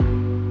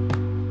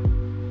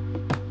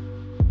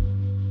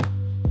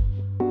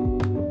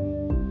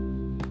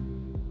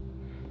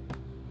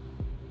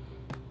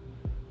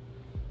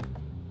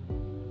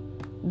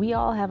We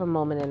all have a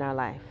moment in our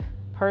life,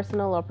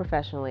 personal or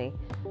professionally,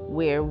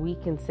 where we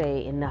can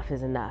say enough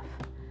is enough.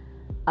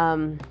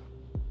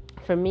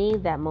 For me,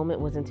 that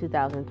moment was in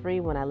 2003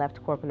 when I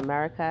left corporate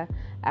America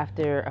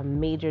after a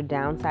major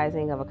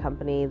downsizing of a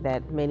company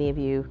that many of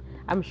you,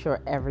 I'm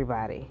sure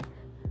everybody,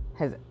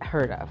 has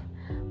heard of.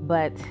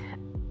 But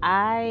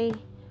I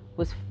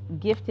was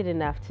gifted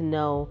enough to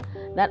know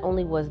not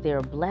only was there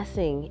a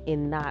blessing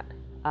in not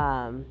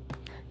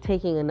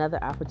taking another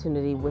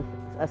opportunity with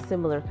a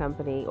similar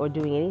company or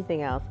doing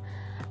anything else,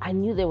 I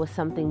knew there was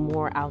something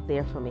more out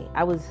there for me.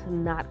 I was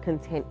not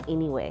content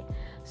anyway.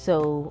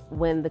 So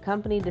when the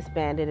company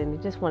disbanded and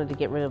they just wanted to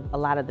get rid of a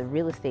lot of the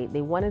real estate,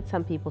 they wanted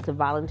some people to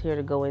volunteer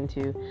to go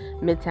into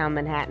Midtown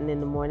Manhattan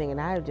in the morning,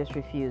 and I just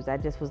refused. I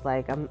just was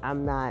like,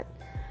 I'm not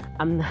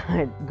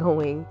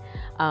going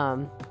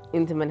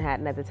into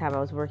Manhattan. At the time I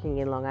was working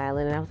in Long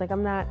Island, and I was like,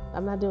 I'm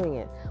not doing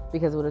it,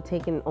 because it would have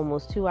taken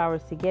almost 2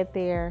 hours to get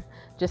there,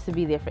 just to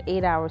be there for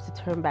 8 hours, to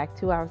turn back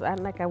 2 hours.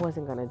 I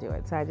wasn't going to do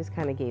it. So I just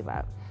kind of gave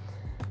up.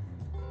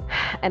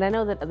 And I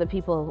know that other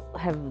people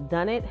have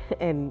done it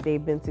and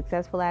they've been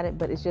successful at it,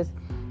 but it's just,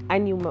 I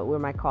knew where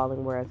my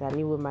calling was. I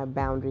knew where my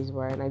boundaries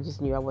were, and I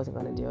just knew I wasn't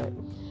going to do it.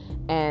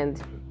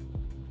 And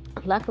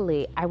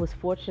luckily, I was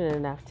fortunate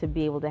enough to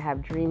be able to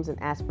have dreams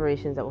and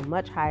aspirations that were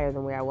much higher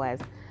than where I was.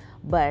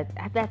 But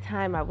at that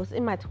time, I was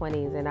in my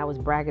 20s, and I was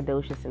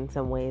braggadocious in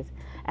some ways.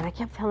 And I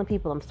kept telling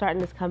people, I'm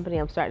starting this company,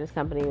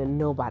 and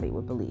nobody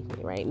would believe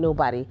me, right?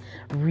 Nobody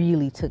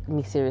really took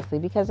me seriously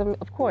because,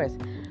 of course,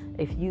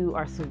 if you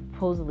are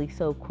supposedly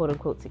so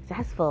quote-unquote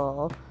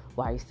successful,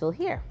 why are you still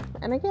here?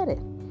 And I get it.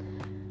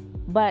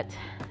 But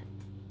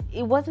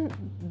it wasn't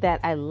that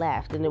I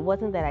left, and it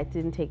wasn't that I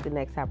didn't take the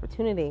next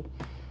opportunity.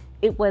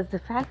 It was the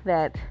fact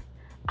that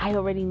I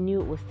already knew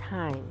it was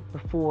time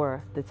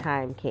before the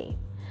time came.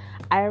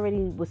 I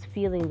already was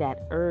feeling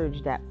that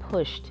urge, that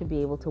push to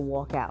be able to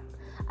walk out.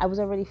 I was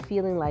already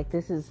feeling like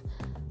this is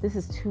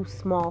too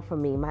small for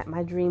me.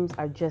 My dreams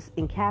are just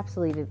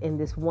encapsulated in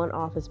this one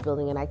office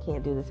building, and I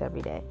can't do this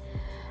every day.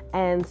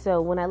 And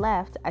so when I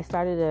left, I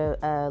started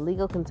a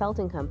legal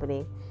consulting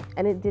company,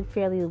 and it did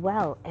fairly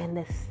well. And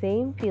the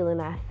same feeling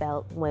I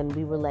felt when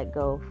we were let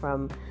go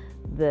from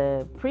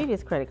the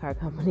previous credit card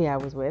company I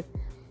was with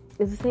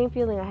is the same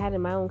feeling I had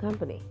in my own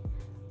company.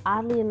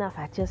 Oddly enough,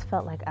 I just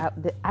felt like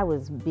I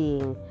was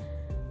being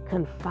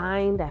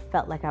confined. I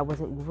felt like I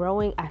wasn't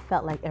growing. I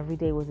felt like every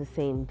day was the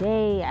same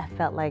day. I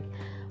felt like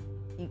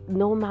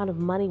no amount of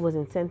money was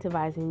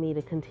incentivizing me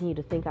to continue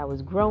to think I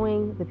was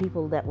growing. The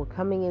people that were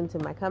coming into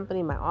my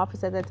company, my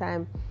office at that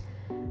time,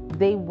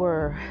 they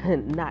were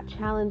not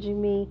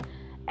challenging me.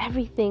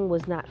 Everything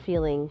was not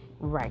feeling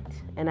right.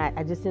 And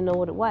I just didn't know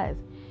what it was.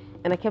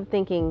 And I kept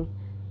thinking,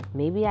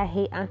 maybe I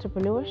hate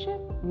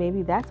entrepreneurship.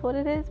 Maybe that's what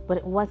it is. But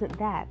it wasn't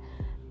that.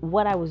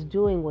 What I was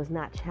doing was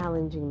not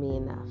challenging me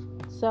enough.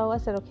 So I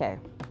said, okay,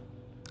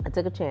 I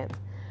took a chance.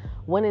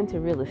 Went into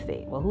real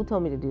estate. Well, who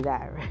told me to do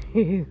that, right?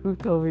 Who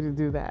told me to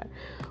do that?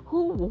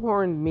 Who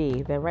warned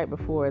me that right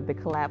before the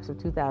collapse of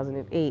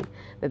 2008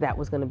 that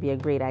was going to be a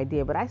great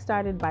idea? But I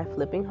started by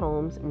flipping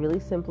homes, really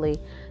simply,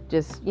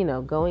 just,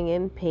 going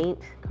in, paint,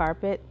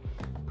 carpet,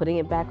 putting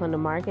it back on the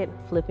market,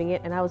 flipping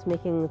it, and I was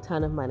making a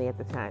ton of money at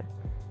the time.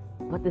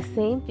 But the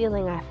same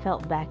feeling I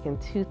felt back in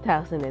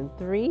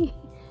 2003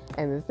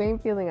 and the same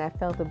feeling I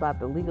felt about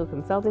the legal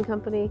consulting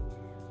company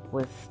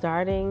was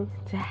starting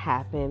to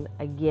happen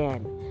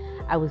again.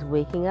 I was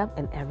waking up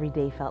and every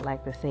day felt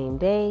like the same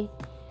day.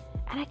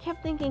 And I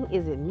kept thinking,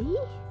 is it me?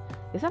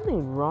 Is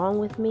something wrong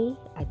with me?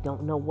 I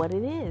don't know what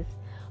it is.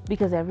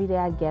 Because every day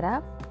I get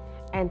up,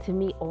 and to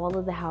me, all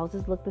of the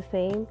houses look the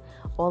same.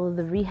 All of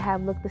the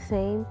rehab look the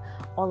same.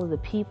 All of the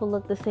people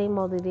look the same.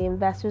 All of the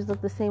investors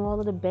look the same. All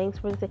of the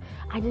banks were the same.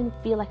 I didn't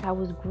feel like I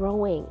was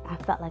growing. I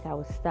felt like I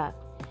was stuck.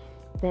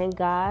 Thank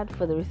God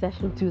for the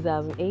recession of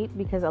 2008,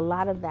 because a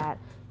lot of that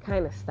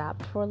kind of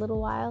stopped for a little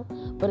while.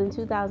 But in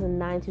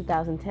 2009,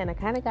 2010, I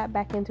kind of got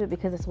back into it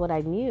because it's what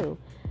I knew.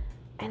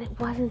 And it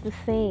wasn't the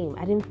same.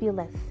 I didn't feel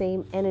that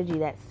same energy,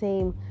 that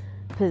same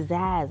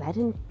pizzazz. I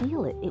didn't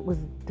feel it. It was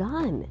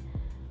done.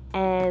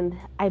 And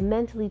I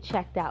mentally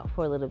checked out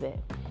for a little bit.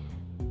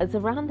 It's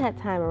around that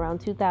time,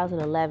 around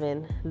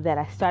 2011, that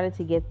I started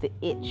to get the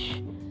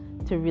itch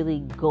to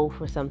really go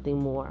for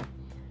something more.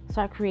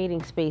 Start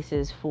creating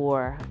spaces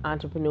for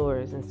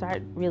entrepreneurs and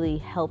start really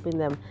helping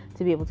them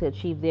to be able to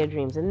achieve their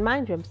dreams. And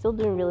mind you, I'm still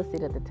doing real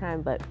estate at the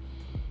time, but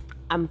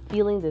I'm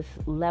feeling this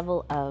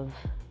level of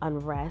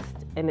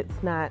unrest, and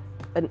it's not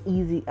an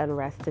easy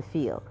unrest to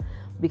feel,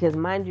 because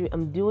mind you,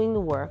 I'm doing the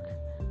work,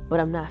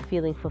 but I'm not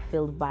feeling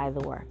fulfilled by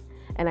the work.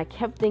 And I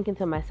kept thinking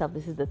to myself,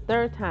 this is the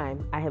third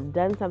time I have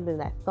done something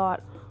that I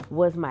thought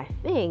was my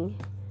thing,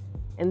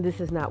 and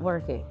this is not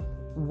working.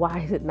 Why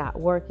is it not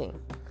working?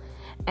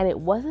 And it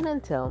wasn't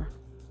until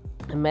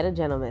I met a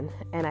gentleman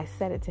and I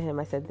said it to him.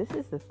 I said, this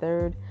is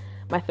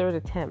my third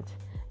attempt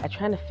at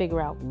trying to figure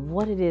out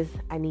what it is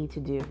I need to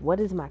do. What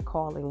is my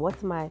calling?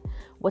 What's my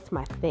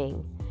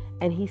thing?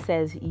 And he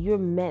says, you're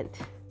meant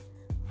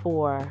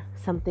for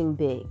something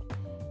big.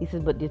 He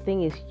says, but the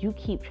thing is, you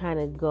keep trying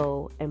to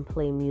go and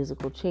play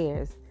musical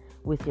chairs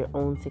with your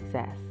own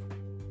success.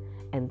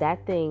 And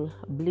that thing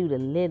blew the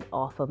lid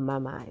off of my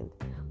mind.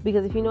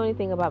 Because if you know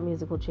anything about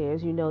musical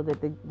chairs, you know that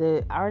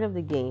the art of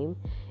the game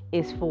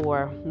is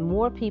for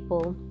more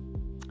people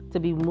to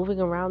be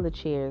moving around the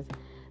chairs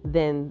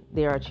than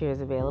there are chairs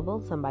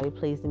available. Somebody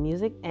plays the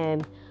music,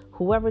 and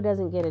whoever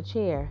doesn't get a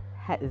chair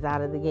is out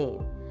of the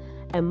game.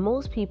 And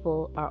most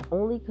people are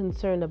only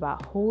concerned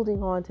about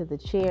holding on to the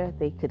chair.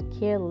 They could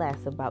care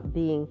less about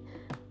being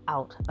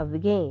out of the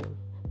game,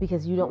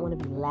 because you don't want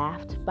to be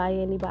laughed by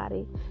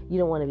anybody. You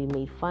don't want to be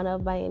made fun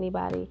of by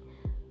anybody.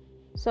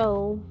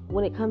 So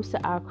when it comes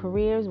to our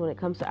careers, when it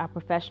comes to our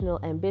professional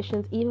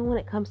ambitions, even when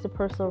it comes to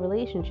personal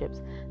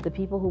relationships, the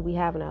people who we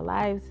have in our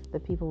lives, the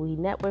people we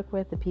network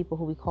with, the people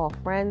who we call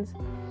friends,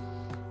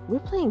 we're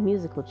playing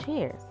musical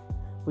chairs.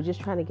 We're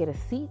just trying to get a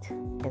seat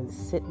and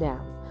sit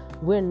down.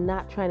 We're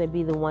not trying to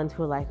be the ones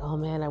who are like, oh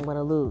man, I'm going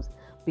to lose.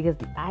 Because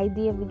the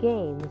idea of the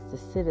game is to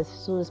sit as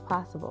soon as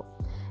possible.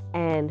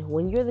 And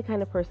when you're the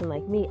kind of person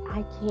like me,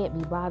 I can't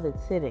be bothered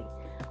sitting.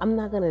 I'm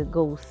not going to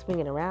go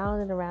swinging around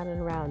and around and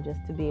around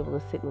just to be able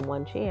to sit in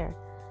one chair.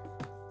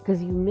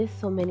 Because you miss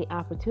so many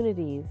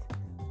opportunities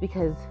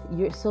because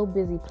you're so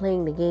busy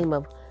playing the game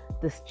of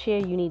this chair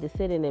you need to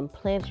sit in and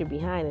plant your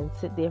behind and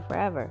sit there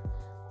forever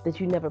that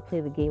you never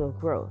play the game of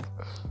growth.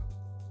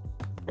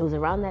 It was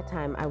around that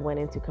time I went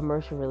into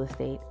commercial real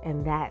estate,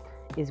 and that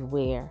is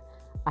where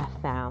I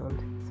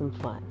found some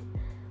fun.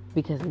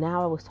 Because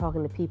now I was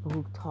talking to people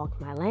who talked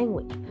my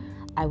language.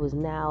 I was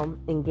now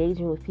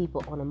engaging with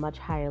people on a much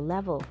higher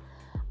level.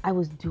 I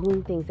was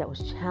doing things that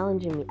was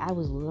challenging me. I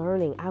was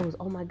learning.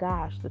 Oh my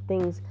gosh, the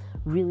things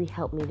really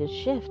helped me to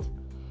shift.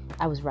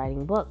 I was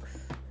writing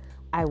books.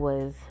 I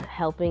was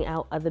helping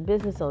out other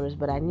business owners,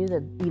 but I knew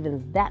that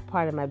even that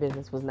part of my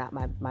business was not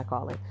my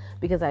calling,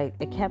 because I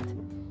kept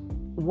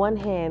one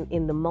hand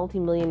in the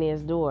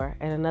multimillionaire's door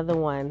and another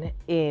one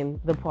in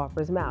the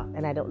pauper's mouth.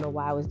 And I don't know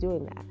why I was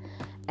doing that.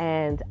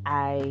 And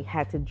I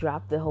had to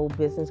drop the whole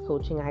business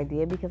coaching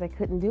idea because I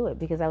couldn't do it.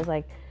 Because I was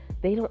like,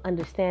 they don't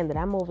understand that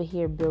I'm over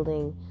here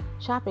building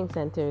shopping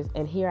centers,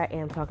 and here I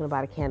am talking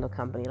about a candle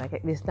company. Like,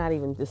 it's not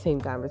even the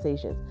same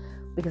conversations,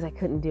 because I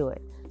couldn't do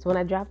it. So when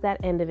I dropped that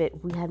end of it,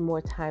 we had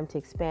more time to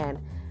expand.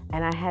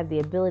 And I had the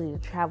ability to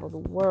travel the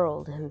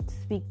world and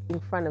speak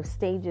in front of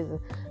stages, in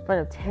front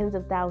of tens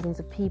of thousands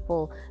of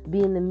people,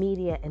 be in the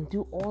media, and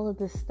do all of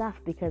this stuff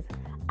because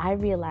I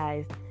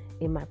realized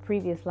in my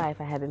previous life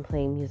I had been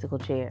playing musical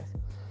chairs.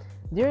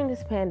 During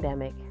this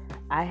pandemic,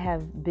 I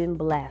have been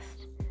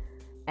blessed,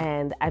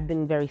 and I've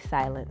been very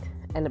silent.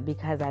 And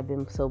because I've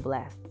been so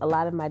blessed, a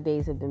lot of my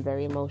days have been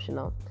very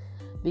emotional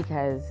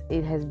because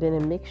it has been a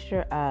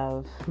mixture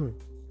of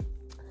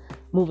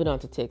moving on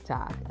to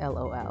TikTok,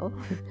 LOL.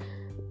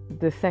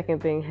 The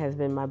second thing has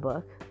been my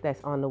book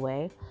that's on the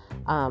way.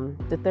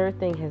 The third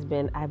thing has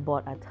been I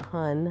bought a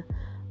ton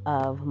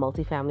of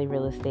multifamily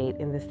real estate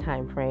in this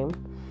time frame.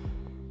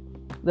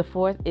 The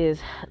fourth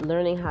is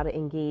learning how to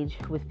engage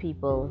with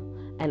people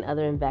and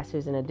other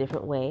investors in a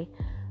different way,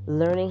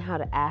 learning how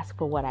to ask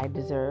for what I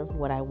deserve,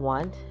 what I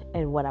want,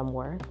 and what I'm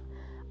worth.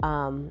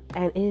 And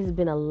it has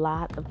been a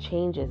lot of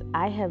changes.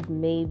 I have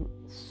made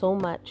so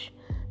much,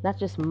 not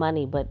just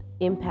money, but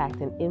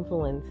impact and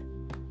influence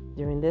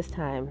during this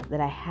time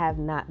that I have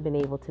not been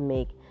able to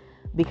make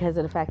because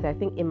of the fact that I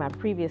think in my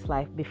previous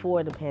life,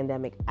 before the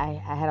pandemic, I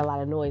had a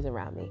lot of noise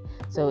around me.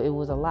 So it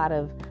was a lot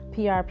of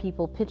PR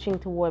people pitching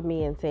toward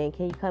me and saying,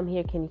 can you come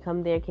here? Can you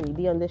come there? Can you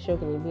be on this show?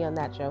 Can you be on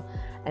that show?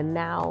 And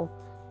now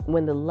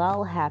when the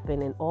lull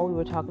happened and all we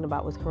were talking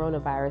about was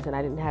coronavirus and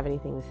I didn't have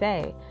anything to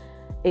say,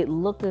 it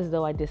looked as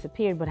though I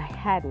disappeared, but I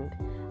hadn't.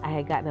 I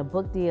had gotten a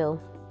book deal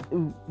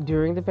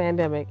during the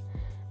pandemic,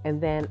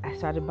 and then I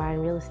started buying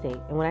real estate.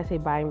 And when I say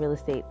buying real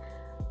estate,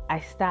 I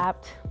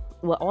stopped.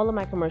 Well, all of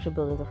my commercial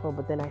buildings are full,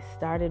 but then I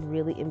started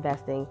really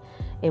investing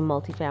in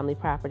multifamily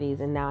properties,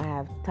 and now I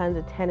have tons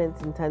of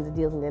tenants and tons of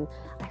deals. And then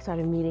I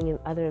started meeting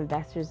other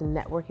investors and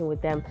networking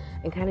with them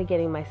and kind of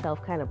getting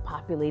myself kind of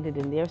populated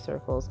in their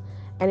circles.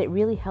 And it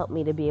really helped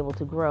me to be able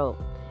to grow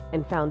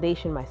and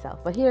foundation myself.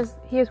 But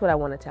here's what I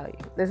want to tell you.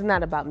 This is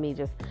not about me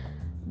just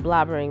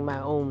blobbering my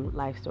own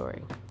life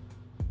story.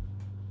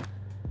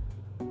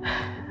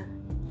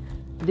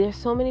 There's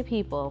so many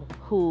people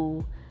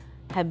who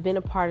have been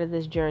a part of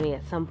this journey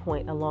at some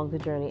point along the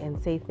journey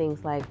and say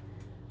things like,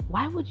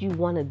 why would you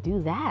want to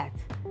do that?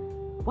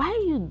 Why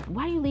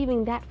are you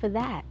leaving that for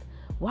that?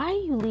 Why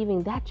are you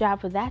leaving that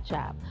job for that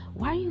job?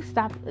 Why are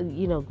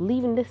you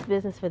leaving this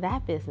business for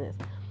that business?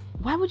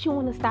 Why would you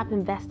want to stop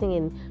investing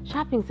in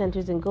shopping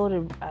centers and go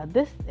to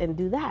this and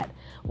do that?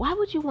 Why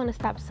would you want to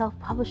stop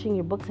self-publishing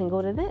your books and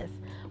go to this?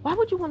 Why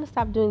would you want to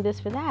stop doing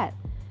this for that?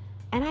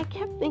 And I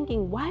kept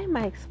thinking, why am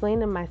I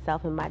explaining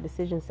myself and my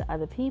decisions to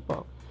other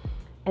people?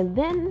 And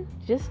then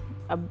just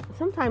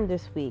sometime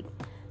this week,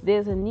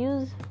 there's a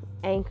news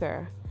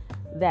anchor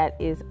that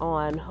is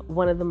on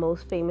one of the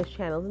most famous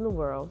channels in the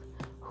world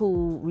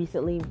who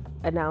recently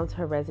announced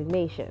her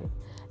resignation.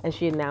 And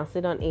she announced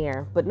it on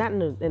air, but not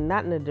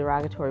in a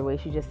derogatory way.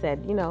 She just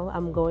said,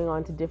 I'm going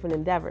on to different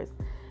endeavors.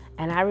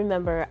 And I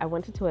remember I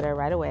went to Twitter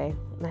right away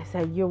and I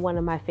said, you're one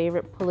of my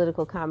favorite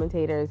political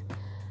commentators.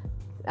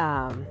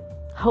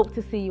 Hope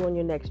to see you on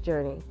your next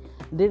journey.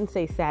 Didn't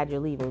say sad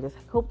you're leaving, just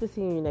hope to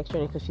see you on your next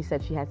journey, because she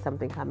said she had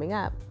something coming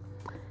up.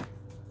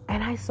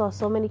 And I saw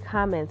so many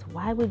comments,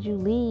 why would you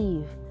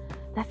leave?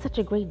 That's such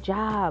a great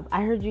job.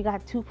 I heard you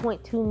got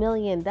 2.2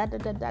 million, da da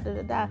da da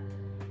da da.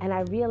 And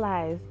I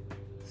realized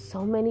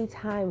so many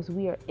times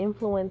we are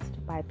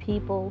influenced by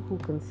people who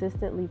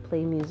consistently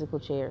play musical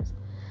chairs.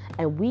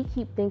 And we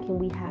keep thinking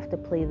we have to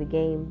play the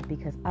game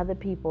because other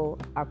people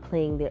are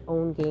playing their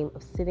own game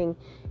of sitting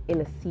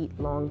in a seat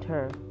long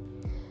term.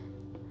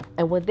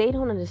 And what they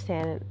don't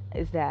understand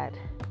is that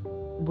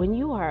when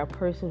you are a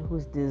person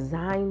who's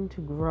designed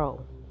to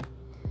grow,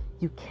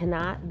 you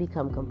cannot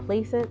become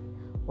complacent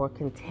or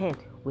content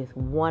with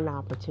one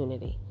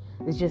opportunity.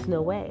 There's just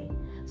no way.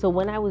 So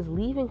when I was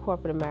leaving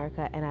corporate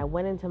America and I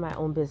went into my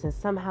own business,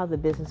 somehow the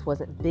business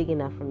wasn't big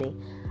enough for me.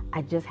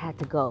 I just had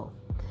to go.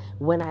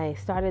 When I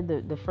started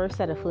the first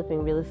set of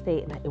flipping real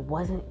estate, and it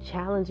wasn't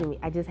challenging me,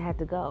 I just had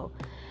to go.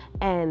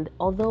 And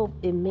although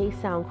it may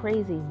sound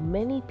crazy,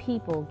 many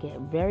people get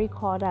very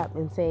caught up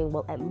in saying,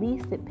 well, at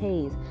least it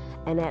pays,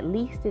 and at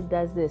least it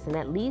does this, and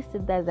at least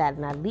it does that,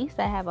 and at least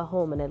I have a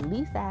home, and at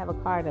least I have a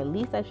car, and at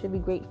least I should be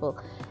grateful.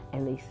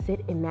 And they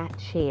sit in that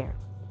chair.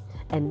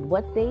 And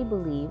what they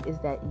believe is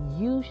that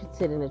you should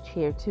sit in a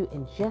chair too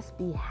and just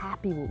be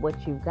happy with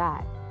what you've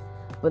got.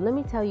 But let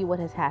me tell you what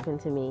has happened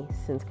to me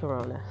since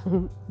Corona.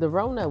 The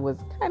Rona was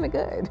kind of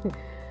good.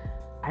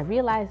 I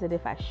realized that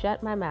if I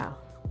shut my mouth,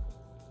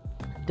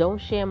 don't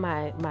share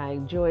my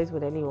joys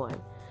with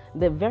anyone,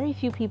 that very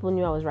few people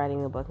knew I was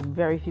writing a book.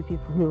 Very few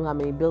people knew how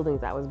many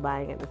buildings I was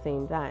buying at the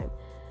same time.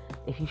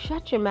 If you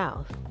shut your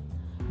mouth,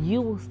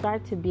 you will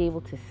start to be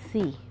able to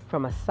see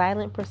from a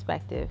silent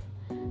perspective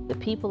the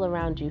people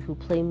around you who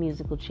play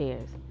musical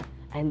chairs.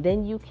 And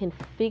then you can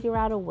figure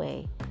out a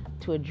way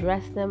to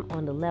address them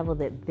on the level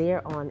that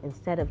they're on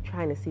instead of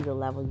trying to see the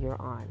level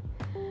you're on.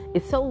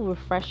 It's so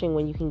refreshing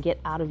when you can get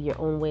out of your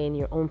own way and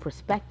your own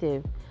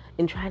perspective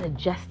and trying to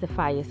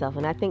justify yourself.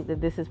 And I think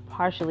that this is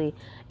partially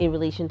in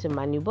relation to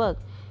my new book.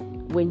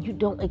 When you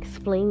don't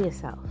explain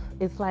yourself,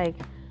 it's like,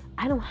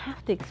 I don't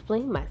have to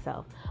explain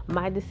myself.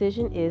 My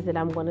decision is that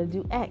I'm going to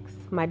do X.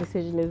 My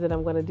decision is that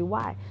I'm going to do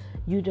Y.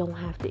 You don't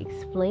have to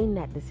explain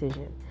that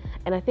decision.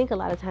 And I think a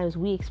lot of times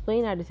we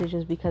explain our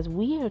decisions because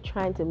we are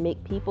trying to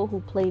make people who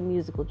play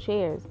musical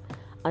chairs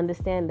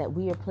understand that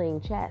we are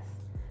playing chess.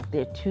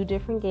 They're two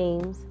different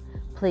games,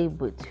 played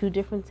with two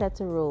different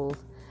sets of rules.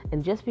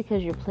 And just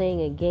because you're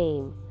playing a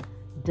game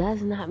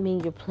does not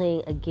mean you're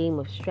playing a game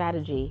of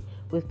strategy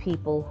with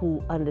people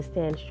who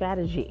understand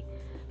strategy.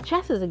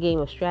 Chess is a game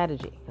of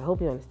strategy. I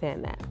hope you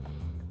understand that.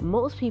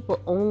 Most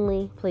people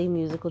only play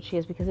musical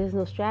chairs because there's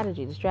no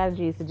strategy. The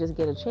strategy is to just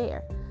get a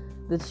chair.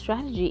 The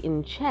strategy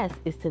in chess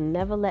is to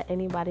never let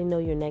anybody know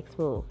your next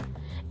move.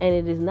 And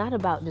it is not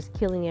about just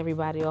killing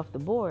everybody off the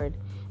board.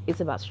 It's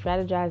about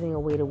strategizing a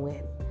way to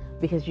win,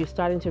 because you're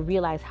starting to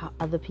realize how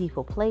other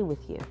people play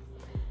with you.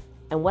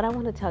 And what I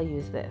want to tell you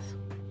is this.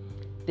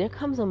 There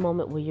comes a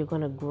moment where you're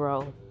going to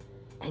grow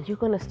and you're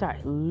going to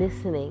start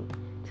listening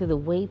to the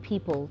way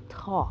people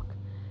talk.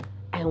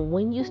 And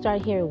when you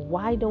start hearing,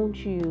 why don't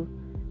you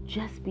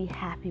just be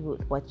happy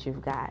with what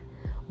you've got?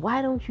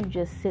 Why don't you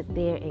just sit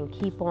there and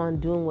keep on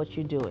doing what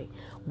you're doing?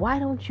 Why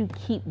don't you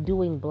keep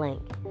doing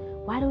blank?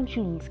 Why don't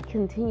you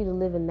continue to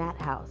live in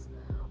that house?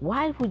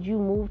 Why would you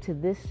move to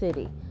this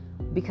city?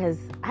 Because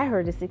I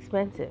heard it's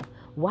expensive.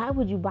 Why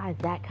would you buy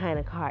that kind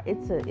of car?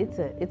 It's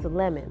a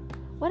lemon.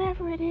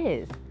 Whatever it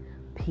is,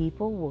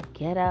 people will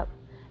get up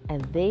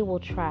and they will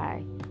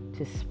try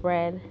to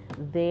spread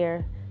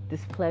their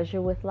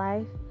displeasure with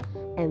life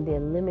and their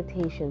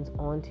limitations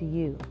onto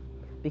you.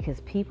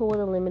 Because people with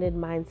a limited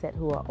mindset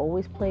who are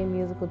always playing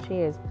musical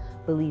chairs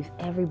believes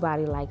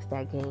everybody likes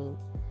that game.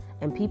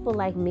 And people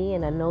like me,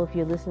 and I know if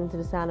you're listening to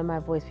the sound of my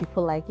voice,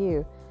 people like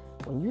you,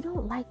 when you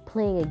don't like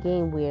playing a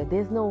game where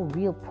there's no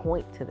real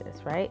point to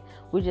this, right?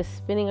 We're just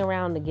spinning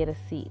around to get a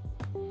seat.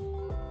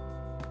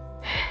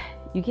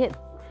 You get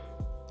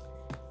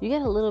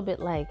a little bit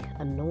like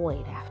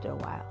annoyed after a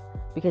while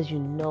because you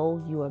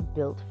know you are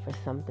built for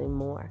something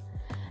more.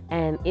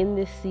 And in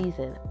this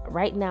season,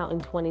 right now in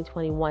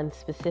 2021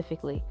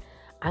 specifically,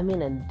 I'm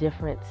in a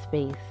different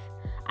space.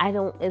 As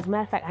a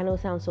matter of fact, I know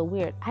it sounds so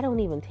weird. I don't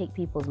even take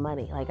people's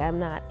money. Like, I'm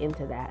not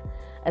into that.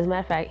 As a matter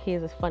of fact,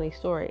 here's this funny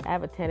story. I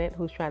have a tenant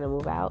who's trying to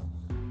move out.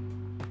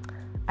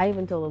 I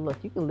even told her, look,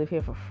 you can live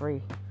here for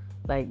free.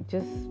 Like,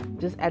 just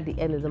at the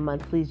end of the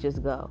month, please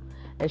just go.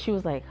 And she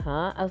was like,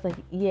 huh? I was like,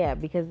 yeah,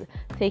 because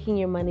taking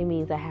your money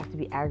means I have to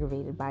be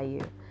aggravated by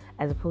you,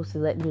 as opposed to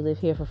letting you live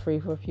here for free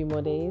for a few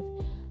more days.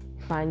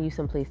 Find you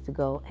some place to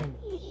go and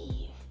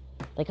leave.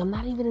 Like, I'm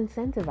not even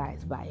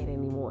incentivized by it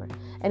anymore.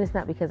 And it's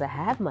not because I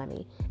have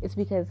money. It's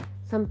because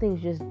some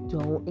things just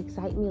don't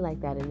excite me like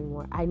that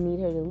anymore. I need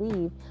her to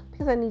leave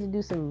because I need to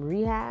do some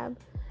rehab.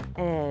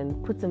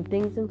 and put some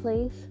things in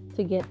place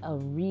to get a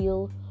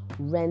real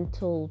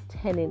rental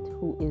tenant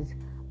who is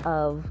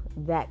of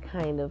that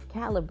kind of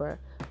caliber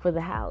for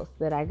the house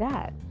that I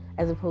got,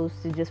 as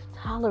opposed to just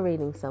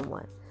tolerating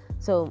someone.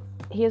 So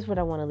here's what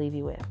I want to leave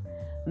you with.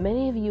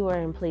 Many of you are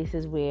in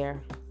places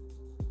where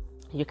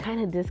you're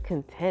kind of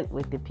discontent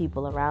with the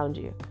people around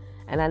you.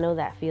 And I know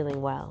that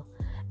feeling well.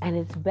 And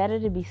it's better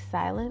to be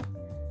silent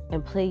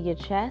and play your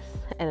chess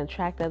and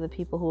attract other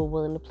people who are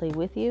willing to play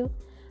with you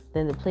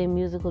than to play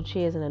musical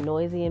chairs in a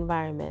noisy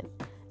environment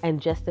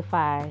and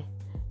justify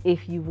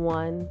if you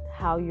won,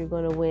 how you're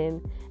going to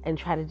win, and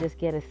try to just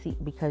get a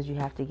seat because you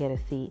have to get a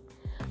seat.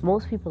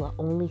 Most people are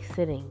only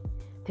sitting.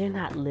 They're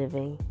not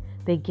living.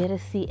 They get a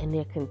seat and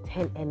they're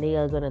content and they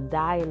are going to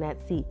die in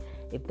that seat.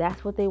 If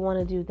that's what they want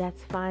to do,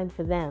 that's fine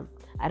for them.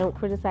 I don't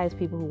criticize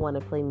people who want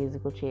to play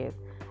musical chairs.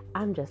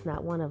 I'm just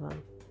not one of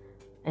them.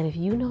 And if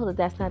you know that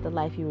that's not the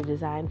life you were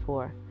designed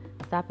for,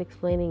 stop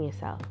explaining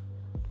yourself.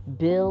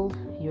 Build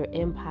your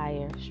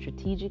empire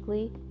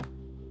strategically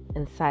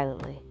and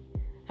silently,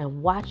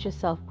 and watch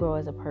yourself grow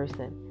as a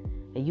person.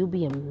 And you'll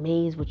be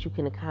amazed what you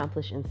can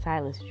accomplish in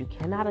silence that you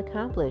cannot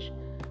accomplish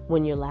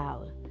when you're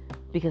loud.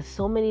 Because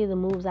so many of the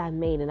moves I've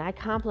made, and I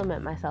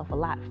compliment myself a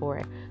lot for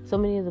it, so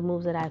many of the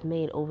moves that I've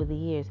made over the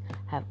years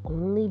have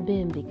only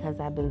been because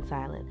I've been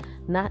silent.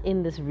 Not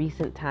in this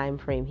recent time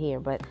frame here,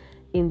 but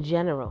in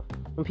general.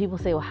 When people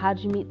say, well, how'd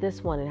you meet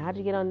this one? And how'd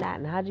you get on that?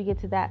 And how'd you get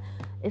to that?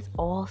 It's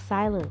all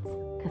silence,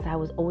 because I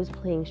was always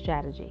playing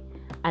strategy.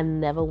 I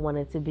never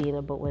wanted to be in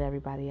a boat with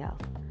everybody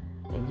else.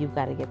 And you've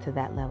got to get to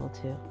that level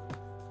too.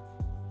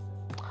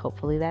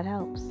 Hopefully that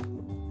helps.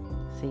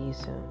 See you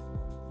soon.